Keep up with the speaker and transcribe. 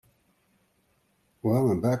Well,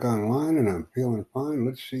 I'm back online and I'm feeling fine.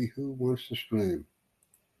 Let's see who wants to stream.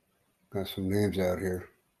 Got some names out here.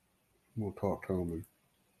 We'll talk to them.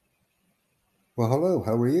 Well, hello.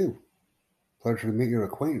 How are you? Pleasure to meet your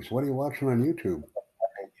acquaintance. What are you watching on YouTube?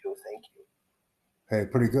 Thank you, thank you. Hey,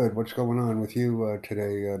 pretty good. What's going on with you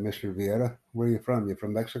today, Mr. Vieta? Where are you from? You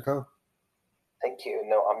from Mexico? Thank you.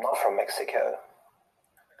 No, I'm not from Mexico.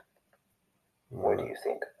 Where do Uh, you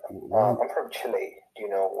think? why? I'm from Chile. Do you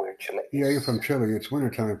know where Chile Yeah, you're from is? Chile. It's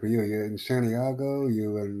wintertime for you. You in Santiago?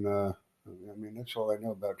 You in? I mean, that's all I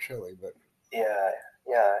know about Chile. But Yeah,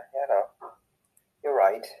 yeah, no. You're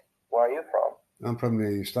right. Where are you from? I'm from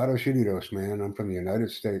the Estados Unidos, man. I'm from the United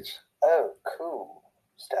States. Oh, cool.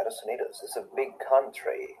 Estados Unidos. It's a big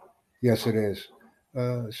country. Yes, it is.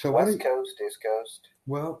 So what? West Coast, East Coast.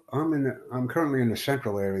 Well, I'm currently in the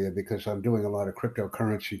central area because I'm doing a lot of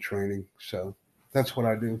cryptocurrency training. So that's what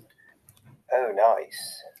I do. Oh,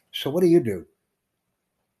 nice. So what do you do?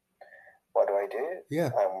 What do I do? Yeah.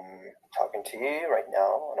 I'm talking to you right now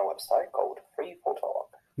on a website called Free for Talk.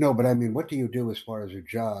 No, but I mean, what do you do as far as a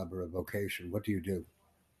job or a vocation? What do you do?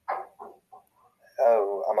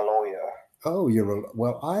 Oh, I'm a lawyer. Oh,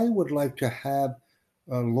 well, I would like to have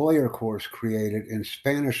a lawyer course created in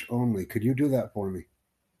Spanish only. Could you do that for me?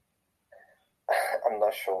 I'm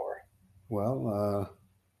not sure. Well,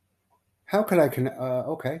 how could I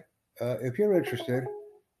okay. If you're interested,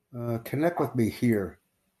 connect with me here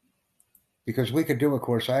because we could do a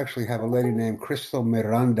course. I actually have a lady named Crystal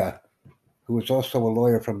Miranda who is also a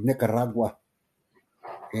lawyer from Nicaragua,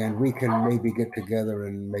 and we can maybe get together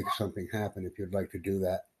and make something happen if you'd like to do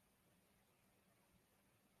that.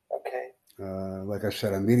 Okay. Like I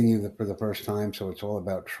said, I'm meeting you for the first time, so it's all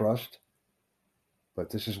about trust. But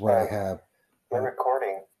this is what I Um, have. you're Uh,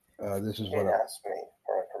 recording. this is You what. didn't ask me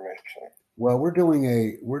for information. Well, we're doing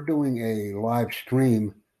a live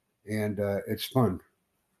stream, and it's fun.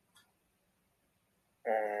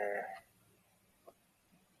 Mm,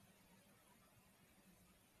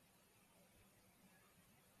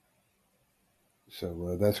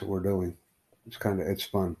 So that's what we're doing. It's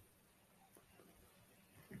fun,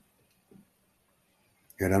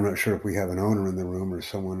 and I'm not sure if we have an owner in the room or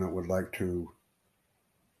someone that would like to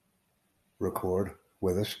record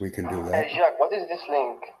with us. We can do that. Hey, Jacques, what is this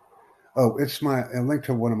link? Oh, it's a link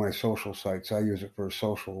to one of my social sites. I use it for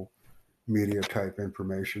social media type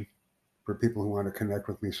information for people who want to connect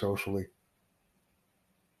with me socially.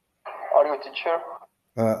 Are you a teacher?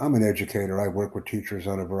 I'm an educator. I work with teachers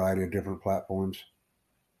on a variety of different platforms.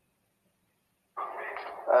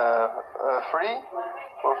 Free?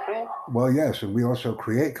 For free? Well, yes, and we also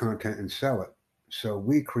create content and sell it. So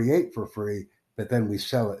we create for free, but then we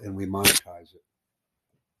sell it and we monetize it.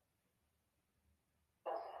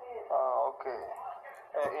 Okay.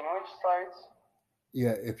 In which sites?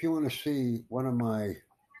 Yeah, if you want to see one of my, you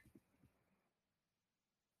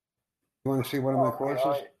want to see one of my Okay,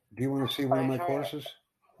 courses? Do you want to see one of I my join courses?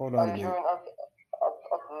 Hold on a I minute. join at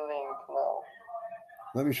the link now.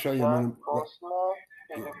 Let me show you one. Jacques Cosma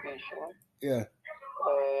Education. Yeah,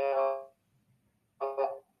 Uh,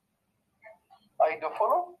 I do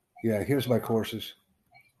follow? yeah. Here's my courses.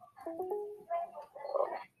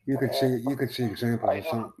 You could see examples I of do.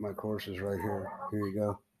 some of my courses right here. Here you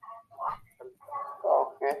go.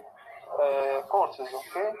 Okay. Courses,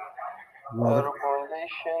 okay. Well,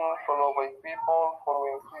 Recommendation, follow by people,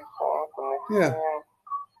 following people, yeah, connecting.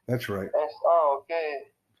 that's right. Okay.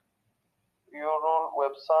 Your role,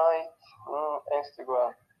 website,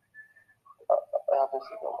 Instagram. I have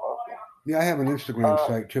Instagram, okay. Yeah, I have an Instagram Uh,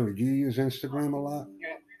 site too. Do you use Instagram a lot? you,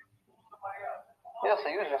 yes, I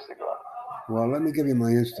use Instagram. Well, let me give you my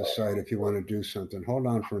Insta site if you want to do something. Hold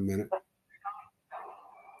on for a minute.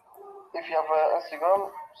 If you have Instagram,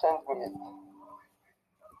 send me it.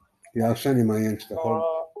 Yeah, I'll send you my Insta. Your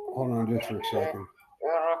Hold on just for a second.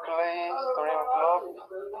 Replay Stream Club.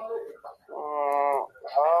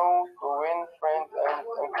 How to win friends and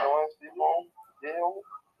influence people. Deal.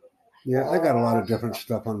 Yeah, I got a lot of different Uh,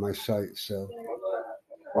 stuff on my site, so there you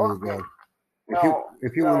okay. go. If you Now,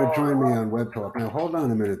 if you want to join me on Web Talk, now hold on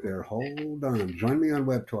a minute there. Hold on. Join me on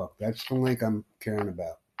Web Talk. That's the link I'm caring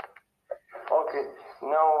about. okay.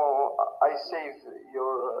 Now I save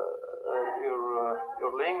your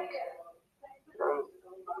link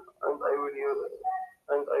and I will use it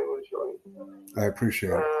and I will join. I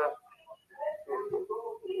appreciate it. Uh,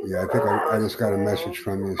 Yeah, I think I First just got a name. message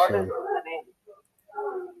from you. What is So the name?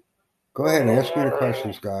 go ahead and ask me the Uh,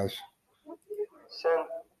 questions, guys. Send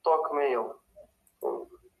talk mail.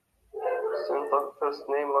 Send talk first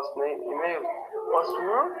name, last name, email.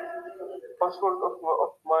 Password? Password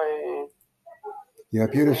of my Yeah,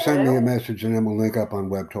 if you just send me a message and then we'll link up on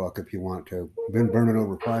Web Talk if you want to. I've been burning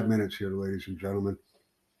over 5 minutes here, ladies and gentlemen.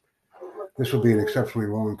 This will be an exceptionally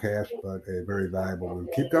long cast, but a very valuable one.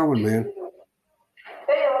 Keep going, man.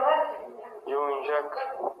 You inject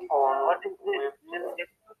on web to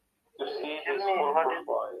see his full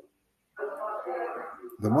profile.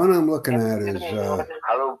 The one I'm looking at is Hello.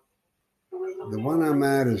 the one I'm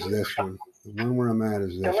at is this one. The one where I'm at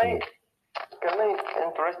is this one. Can I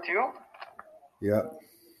interest you? Yep.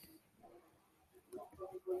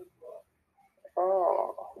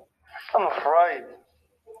 Oh, I'm afraid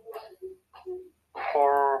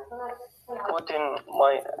for putting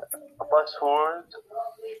my password.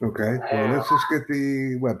 Okay. Well, let's just get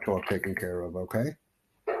the Web Talk taken care of, okay?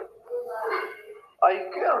 I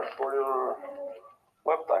care for your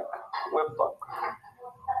web talk.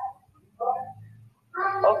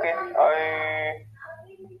 Okay,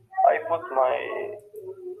 I put my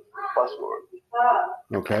password.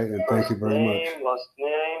 Okay, and thank you very much. Last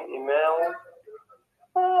name, email.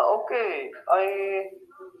 Okay,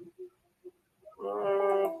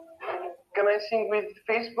 can I sync with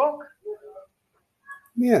Facebook?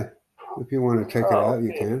 Yeah. If you want to check it out,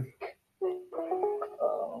 you can.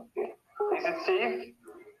 Okay. Is it safe?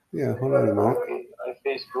 Yeah, hold on a minute. Okay,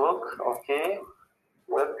 Facebook. Okay.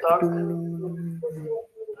 Web talk.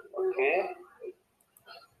 Okay.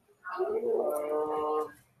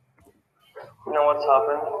 You know what's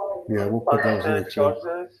happened? Yeah, we'll put those links in.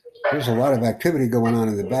 There's a lot of activity going on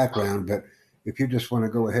in the background, but if you just want to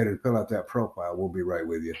go ahead and fill out that profile, we'll be right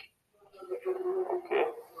with you. Okay.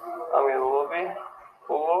 I'm in the lobby.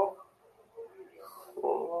 Follow.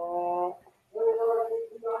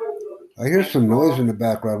 I hear some noise in the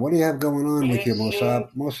background. What do you have going on with you,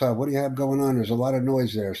 Mossab? Mossab, what do you have going on? There's a lot of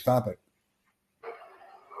noise there. Stop it.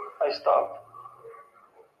 I stop.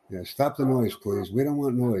 Yeah, stop the noise, please. We don't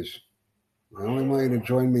want noise. I only want you to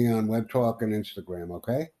join me on Web Talk and Instagram,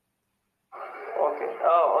 okay? Okay.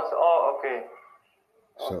 Oh, okay.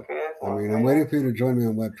 So, okay. I'm waiting for you to join me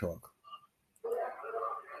on Web Talk.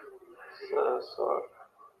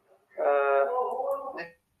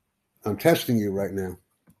 I'm testing you right now.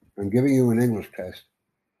 I'm giving you an English test.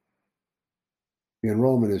 The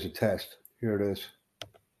enrollment is a test. Here it is.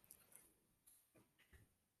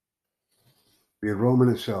 The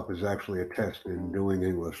enrollment itself is actually a test in doing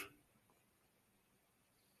English.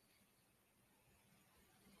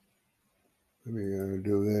 Let me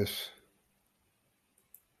do this.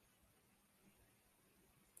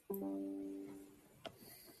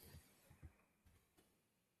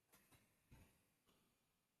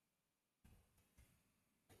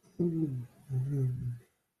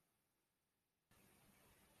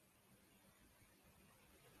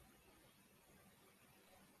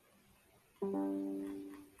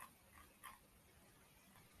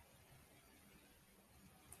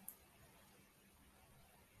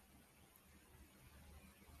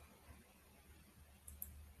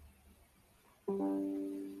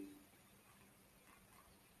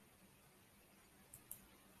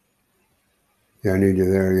 Yeah, I need you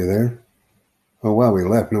there. Are you there? Oh, wow, we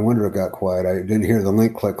left. No wonder it got quiet. I didn't hear the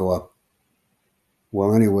link click go up.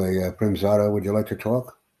 Well, anyway, Primzada, would you like to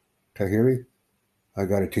talk? Tahiri? I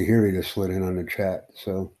got a Tahiri that slid in on the chat,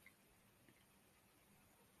 so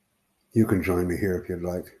you can join me here if you'd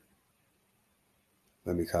like.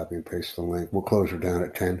 Let me copy and paste the link. We'll close her down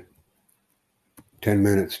at 10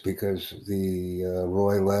 minutes because the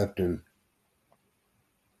Roy left and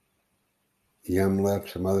Yum left.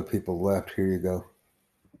 Some other people left. Here you go.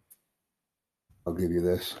 I'll give you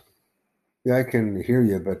this. Yeah, I can hear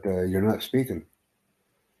you, but you're not speaking.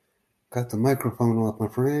 Got the microphone off, my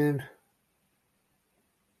friend.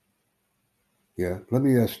 Yeah, let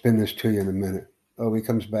me spin this to you in a minute. Oh, he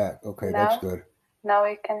comes back. Okay, now, that's good. Now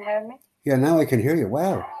you can hear me? Yeah, now I can hear you.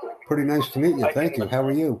 Wow, pretty nice to meet you. Thank you. How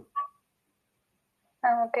are you?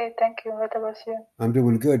 I'm okay, thank you. What about you? I'm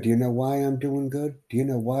doing good. Do you know why I'm doing good? Do you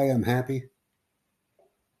know why I'm happy?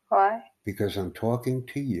 Why? Because I'm talking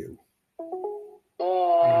to you.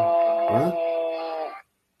 Oh. Huh?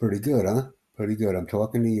 Pretty good, huh? Pretty good. I'm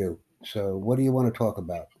talking to you. So what do you want to talk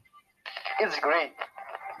about? It's great.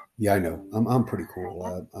 Yeah, I know. I'm pretty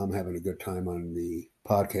cool. I'm having a good time on the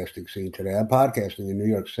podcasting scene today. I'm podcasting in New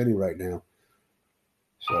York City right now.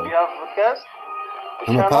 So you have a podcast?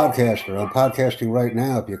 I'm a podcaster. I'm podcasting right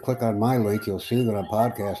now. If you click on my link, you'll see that I'm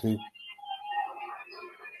podcasting.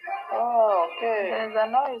 Oh, okay. There's a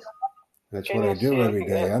noise. That's what I do every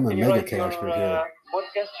day. I'm a megacaster here.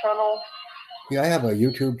 Podcast channel? Yeah, I have a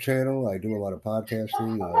YouTube channel. I do a lot of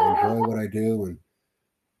podcasting. I enjoy what I do, and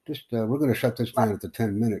just we're going to shut this down at the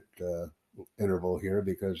 10-minute interval here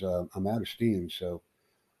because I'm out of steam. So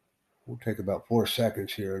We'll take about 4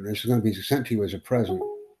 seconds here. This is going to be sent to you as a present.